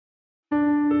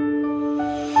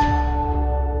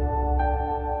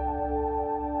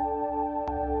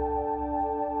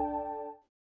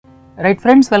Right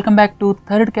friends, welcome back to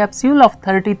third capsule of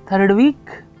 33rd week.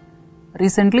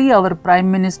 Recently our Prime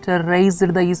Minister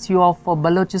raised the issue of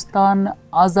Balochistan,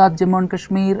 AZAD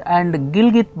J&K and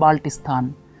Gilgit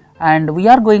Baltistan, and we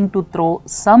are going to throw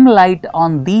some light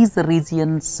on these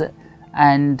regions.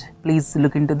 And please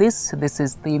look into this. This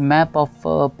is the map of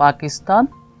Pakistan,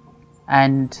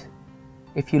 and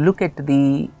if you look at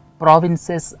the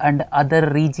provinces and other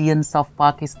regions of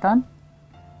Pakistan,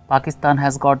 Pakistan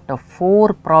has got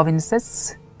 4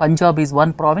 provinces. Punjab is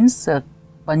one province.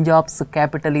 Punjab's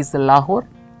capital is Lahore.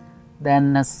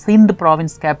 Then Sindh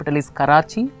province capital is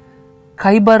Karachi.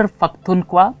 Khyber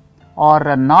Pakhtunkhwa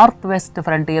or Northwest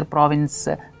Frontier province,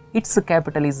 its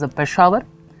capital is Peshawar.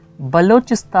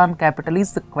 Balochistan capital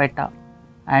is Quetta.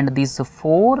 And these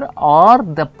 4 are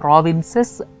the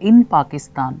provinces in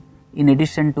Pakistan. In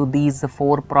addition to these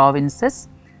 4 provinces,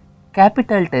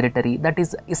 capital territory, that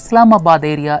is Islamabad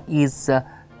area, is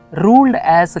ruled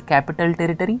as a capital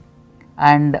territory,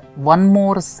 and one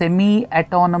more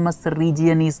semi-autonomous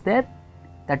region is there,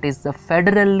 that is the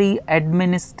federally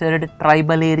administered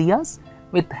tribal areas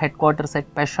with headquarters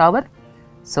at Peshawar.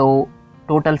 So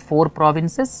total 4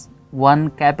 provinces,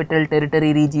 1 capital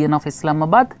territory region of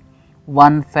Islamabad,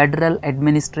 1 federal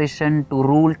administration to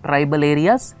rule tribal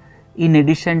areas. In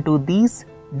addition to these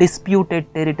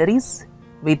disputed territories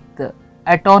with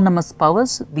autonomous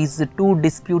powers, these 2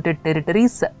 disputed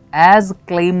territories as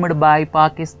claimed by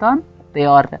Pakistan, they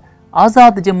are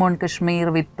Azad J&K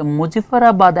with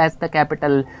Muzaffarabad as the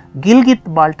capital, Gilgit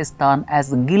Baltistan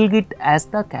as Gilgit as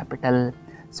the capital.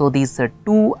 So these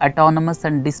 2 autonomous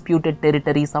and disputed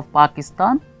territories of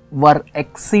Pakistan were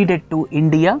acceded to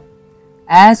India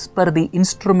as per the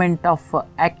instrument of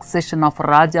accession of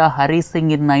Raja Hari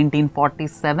Singh in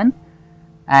 1947.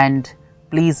 And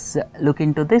please look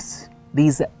into this.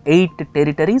 These 8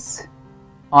 territories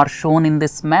are shown in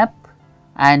this map,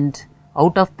 and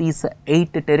out of these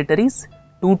 8 territories,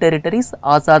 2 territories,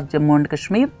 Azad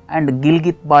J&K and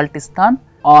Gilgit Baltistan,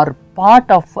 are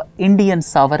part of Indian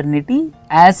sovereignty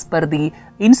as per the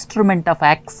instrument of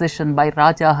accession by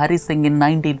Raja Hari Singh in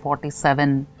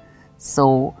 1947.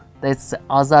 So this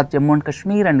Azad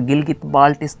J&K and Gilgit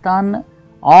Baltistan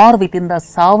are within the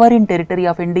sovereign territory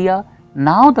of India.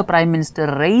 Now the Prime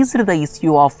Minister raised the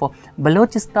issue of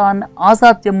Balochistan,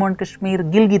 Azad J&K,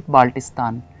 Gilgit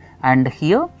Baltistan, and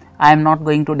here I am not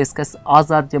going to discuss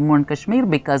Azad J&K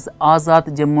because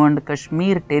Azad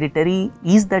J&K territory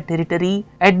is the territory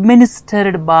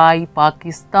administered by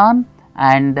Pakistan,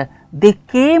 and they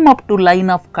came up to line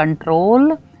of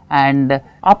control, and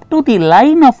up to the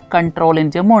line of control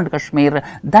in J&K,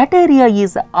 that area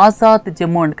is Azad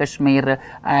J&K,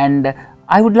 and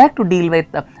I would like to deal with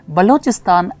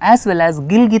Balochistan as well as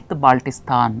Gilgit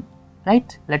Baltistan,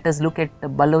 right? Let us look at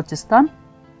Balochistan.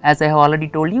 As I have already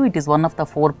told you, it is one of the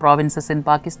 4 provinces in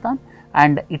Pakistan,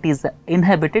 and it is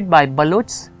inhabited by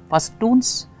Balochs,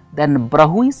 Pashtuns, then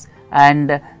Brahuis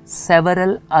and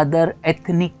several other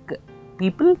ethnic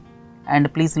people.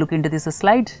 And please look into this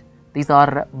slide. These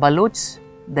are Balochs,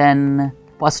 then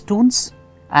Pashtuns,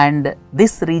 and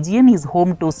this region is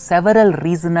home to several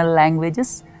regional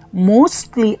languages,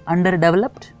 mostly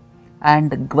underdeveloped, and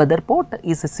Gwadar Port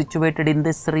is situated in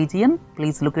this region.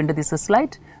 Please look into this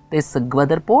slide. This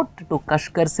Gwadar Port to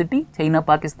Kashgar city,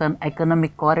 China-Pakistan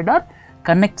economic corridor,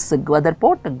 connects Gwadar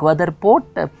Port. Gwadar Port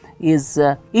is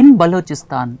in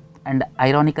Balochistan, and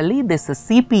ironically this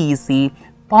CPEC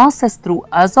passes through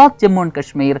Azad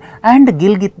J&K and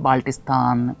Gilgit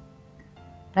Baltistan,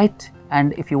 right?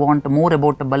 And if you want more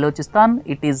about Balochistan,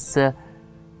 it is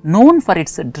known for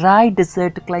its dry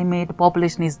desert climate.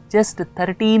 Population is just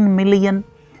 13 million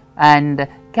and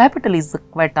capital is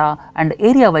Quetta, and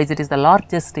area wise it is the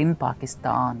largest in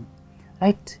Pakistan,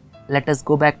 right? Let us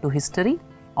go back to history.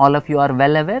 All of you are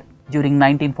well aware, during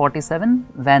 1947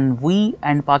 when we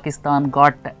and Pakistan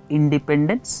got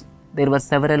independence, there were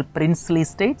several princely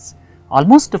states.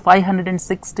 Almost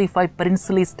 565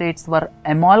 princely states were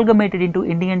amalgamated into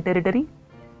Indian territory,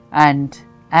 and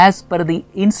as per the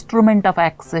instrument of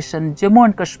accession,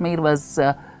 J&K was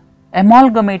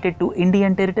amalgamated to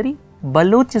Indian territory.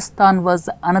 Balochistan was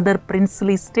another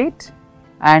princely state,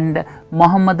 and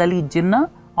Muhammad Ali Jinnah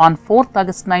on 4th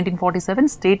August 1947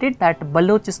 stated that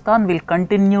Balochistan will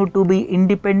continue to be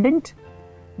independent,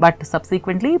 but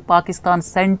subsequently Pakistan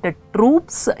sent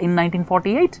troops in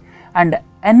 1948 and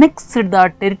annexed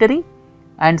the territory,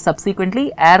 and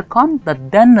subsequently Air Khan, the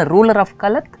then ruler of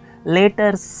Kalat,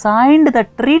 later signed the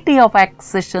treaty of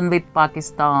accession with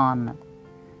Pakistan,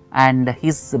 and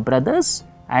his brothers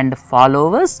and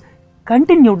followers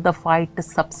continued the fight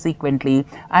subsequently,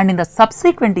 and in the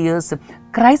subsequent years,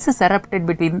 crisis erupted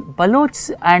between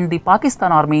Balochs and the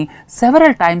Pakistan army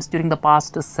several times during the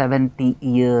past 70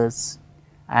 years.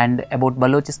 And about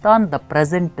Balochistan, the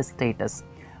present status.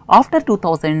 After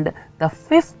 2000, the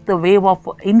fifth wave of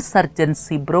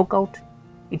insurgency broke out.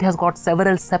 It has got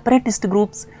several separatist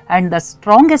groups, and the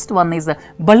strongest one is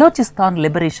Balochistan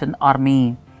Liberation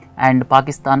Army. And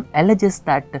Pakistan alleges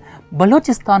that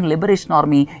Balochistan Liberation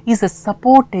Army is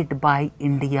supported by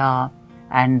India,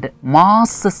 and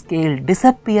mass scale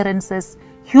disappearances,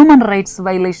 human rights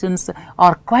violations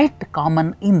are quite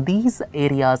common in these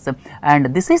areas,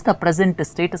 and this is the present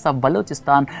status of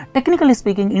Balochistan. Technically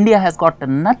speaking, India has got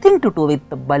nothing to do with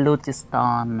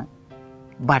Balochistan,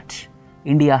 but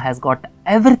India has got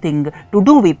everything to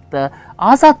do with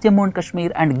AZAD Jammu and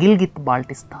Kashmir and Gilgit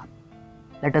Baltistan.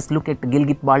 Let us look at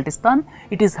Gilgit Baltistan.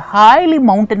 It is highly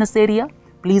mountainous area.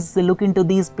 Please look into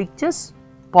these pictures.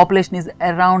 Population is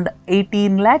around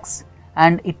 18 lakhs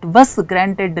and it was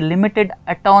granted limited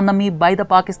autonomy by the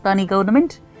Pakistani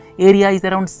government. Area is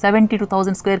around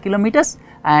 72,000 square kilometers,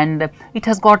 and it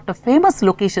has got famous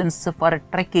locations for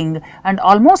trekking, and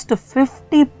almost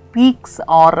 50 peaks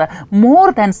are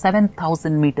more than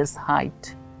 7,000 meters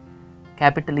height.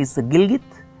 Capital is Gilgit,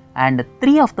 and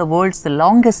 3 of the world's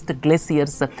longest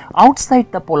glaciers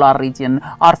outside the polar region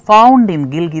are found in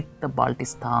Gilgit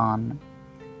Baltistan.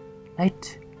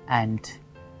 Right? And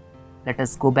let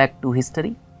us go back to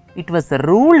history. It was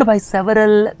ruled by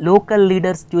several local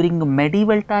leaders during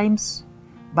medieval times,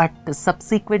 but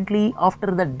subsequently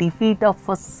after the defeat of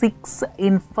Sikhs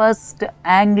in First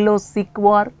Anglo-Sikh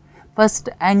War, First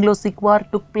Anglo-Sikh War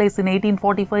took place in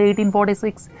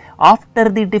 1845-1846. After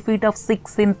the defeat of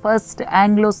Sikhs in First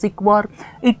Anglo-Sikh War,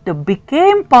 it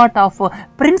became part of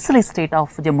princely state of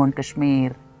Jammu and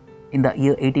Kashmir. In the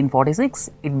year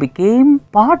 1846, it became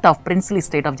part of princely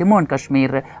state of Jammu and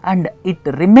Kashmir, and it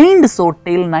remained so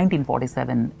till 1947.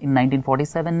 In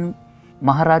 1947,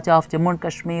 Maharaja of Jammu and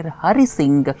Kashmir, Hari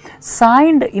Singh,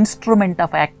 signed instrument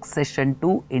of accession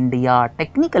to India.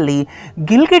 Technically,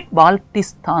 Gilgit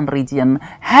Baltistan region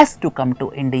has to come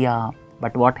to India.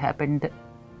 But what happened?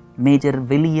 Major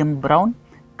William Brown,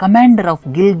 commander of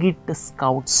Gilgit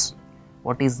Scouts.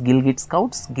 What is Gilgit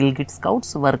Scouts? Gilgit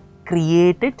Scouts were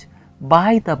created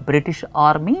by the British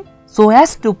Army so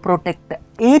as to protect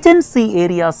agency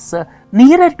areas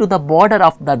nearer to the border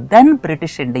of the then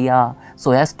British India,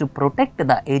 so as to protect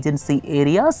the agency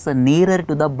areas nearer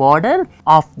to the border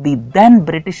of the then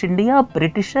British India.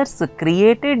 Britishers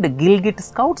created Gilgit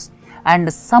Scouts,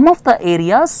 and some of the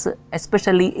areas,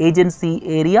 especially agency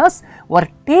areas, were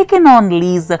taken on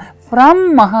lease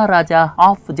from Maharaja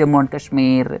of Jammu and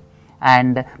Kashmir.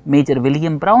 And Major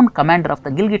William Brown, commander of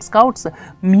the Gilgit Scouts,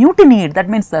 mutinied, that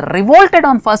means revolted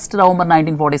on 1st November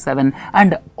 1947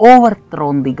 and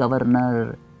overthrown the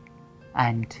governor.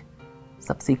 And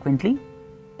subsequently,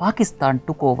 Pakistan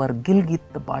took over Gilgit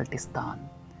Baltistan.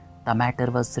 The matter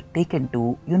was taken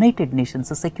to United Nations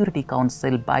Security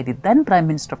Council by the then Prime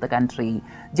Minister of the country,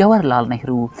 Jawaharlal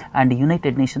Nehru, and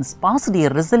United Nations passed a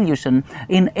resolution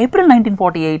in April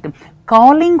 1948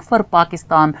 calling for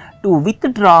Pakistan to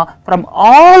withdraw from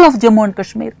all of Jammu and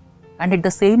Kashmir, and at the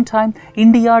same time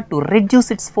India to reduce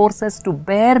its forces to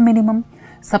bare minimum.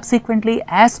 Subsequently,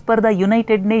 as per the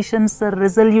United Nations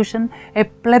resolution, a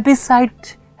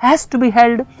plebiscite has to be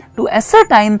held to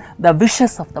ascertain the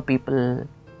wishes of the people.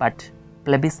 But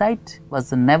plebiscite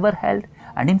was never held,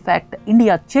 and in fact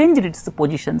India changed its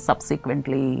position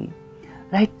subsequently.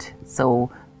 Right? So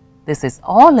this is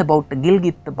all about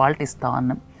Gilgit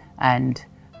Baltistan, and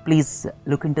please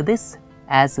look into this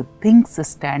as things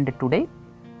stand today.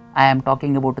 I am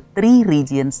talking about 3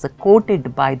 regions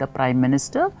quoted by the Prime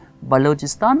Minister: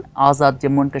 Balochistan, AZAD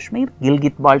Jammu and Kashmir,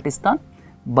 Gilgit Baltistan.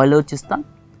 Balochistan,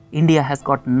 India has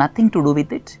got nothing to do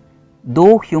with it.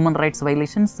 Though human rights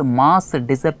violations, mass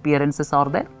disappearances are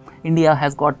there, India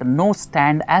has got no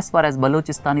stand as far as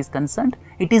Balochistan is concerned.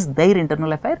 It is their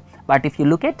internal affair. But if you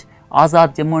look at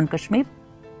AZAD Jammu and Kashmir,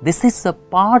 this is a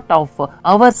part of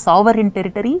our sovereign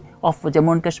territory of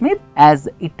Jammu and Kashmir, as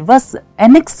it was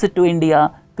annexed to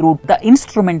India through the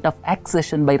instrument of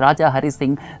accession by Raja Hari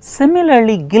Singh.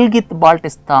 Similarly, Gilgit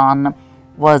Baltistan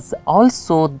was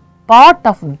also part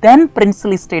of then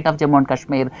princely state of Jammu and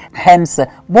Kashmir. Hence,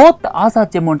 both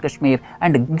AZAD Jammu and Kashmir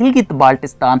and Gilgit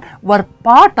Baltistan were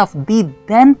part of the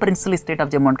then princely state of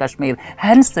Jammu and Kashmir.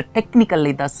 Hence,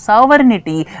 technically the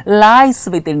sovereignty lies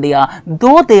with India,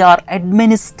 though they are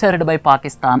administered by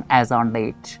Pakistan as on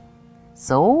date.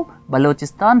 So,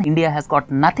 Balochistan, India has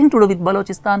got nothing to do with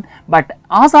Balochistan, but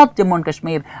AZAD Jammu and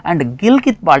Kashmir and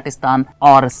Gilgit Baltistan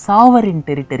are sovereign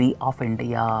territory of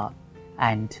India.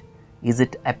 And is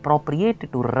it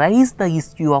appropriate to raise the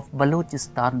issue of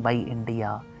Balochistan by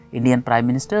India? Indian Prime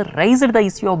Minister raised the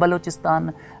issue of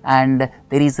Balochistan, and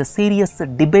there is a serious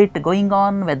debate going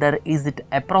on whether is it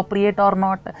appropriate or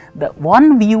not. The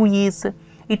one view is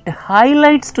it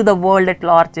highlights to the world at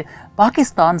large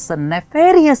Pakistan's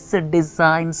nefarious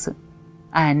designs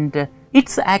and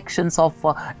its actions of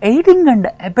aiding and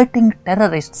abetting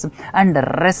terrorists and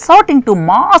resorting to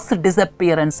mass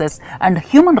disappearances and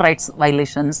human rights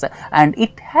violations, and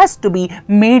it has to be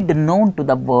made known to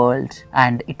the world.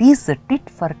 And it is a tit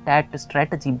for tat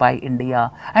strategy by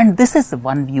India, and this is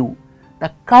one view.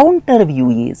 The counter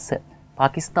view is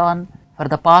Pakistan for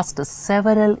the past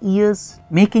several years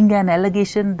making an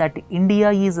allegation that India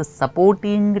is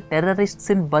supporting terrorists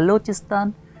in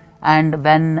Balochistan. And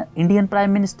when Indian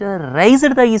Prime Minister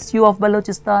raised the issue of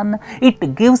Balochistan,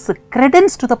 it gives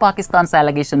credence to the Pakistan's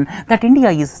allegation that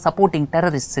India is supporting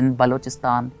terrorists in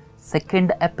Balochistan.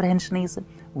 Second apprehension is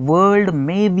world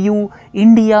may view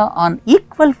India on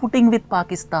equal footing with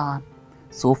Pakistan.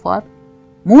 So far,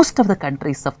 most of the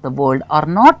countries of the world are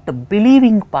not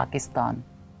believing Pakistan.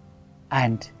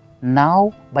 And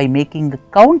now by making a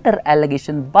counter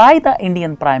allegation by the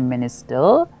Indian Prime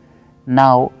Minister,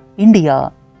 now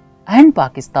India and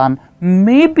Pakistan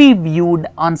may be viewed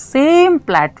on same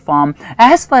platform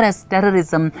as far as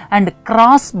terrorism and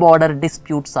cross-border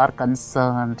disputes are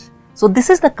concerned. So this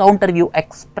is the counter view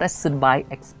expressed by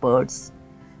experts,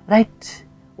 right?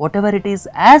 Whatever it is,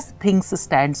 as things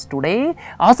stands today,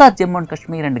 AZAD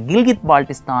J&K and Gilgit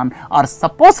Baltistan are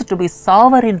supposed to be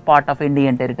sovereign part of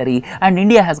Indian territory, and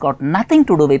India has got nothing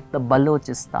to do with the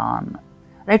Balochistan.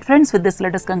 Right friends, with this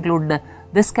let us conclude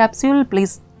this capsule.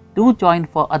 Please do join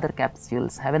for other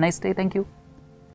capsules. Have a nice day. Thank you.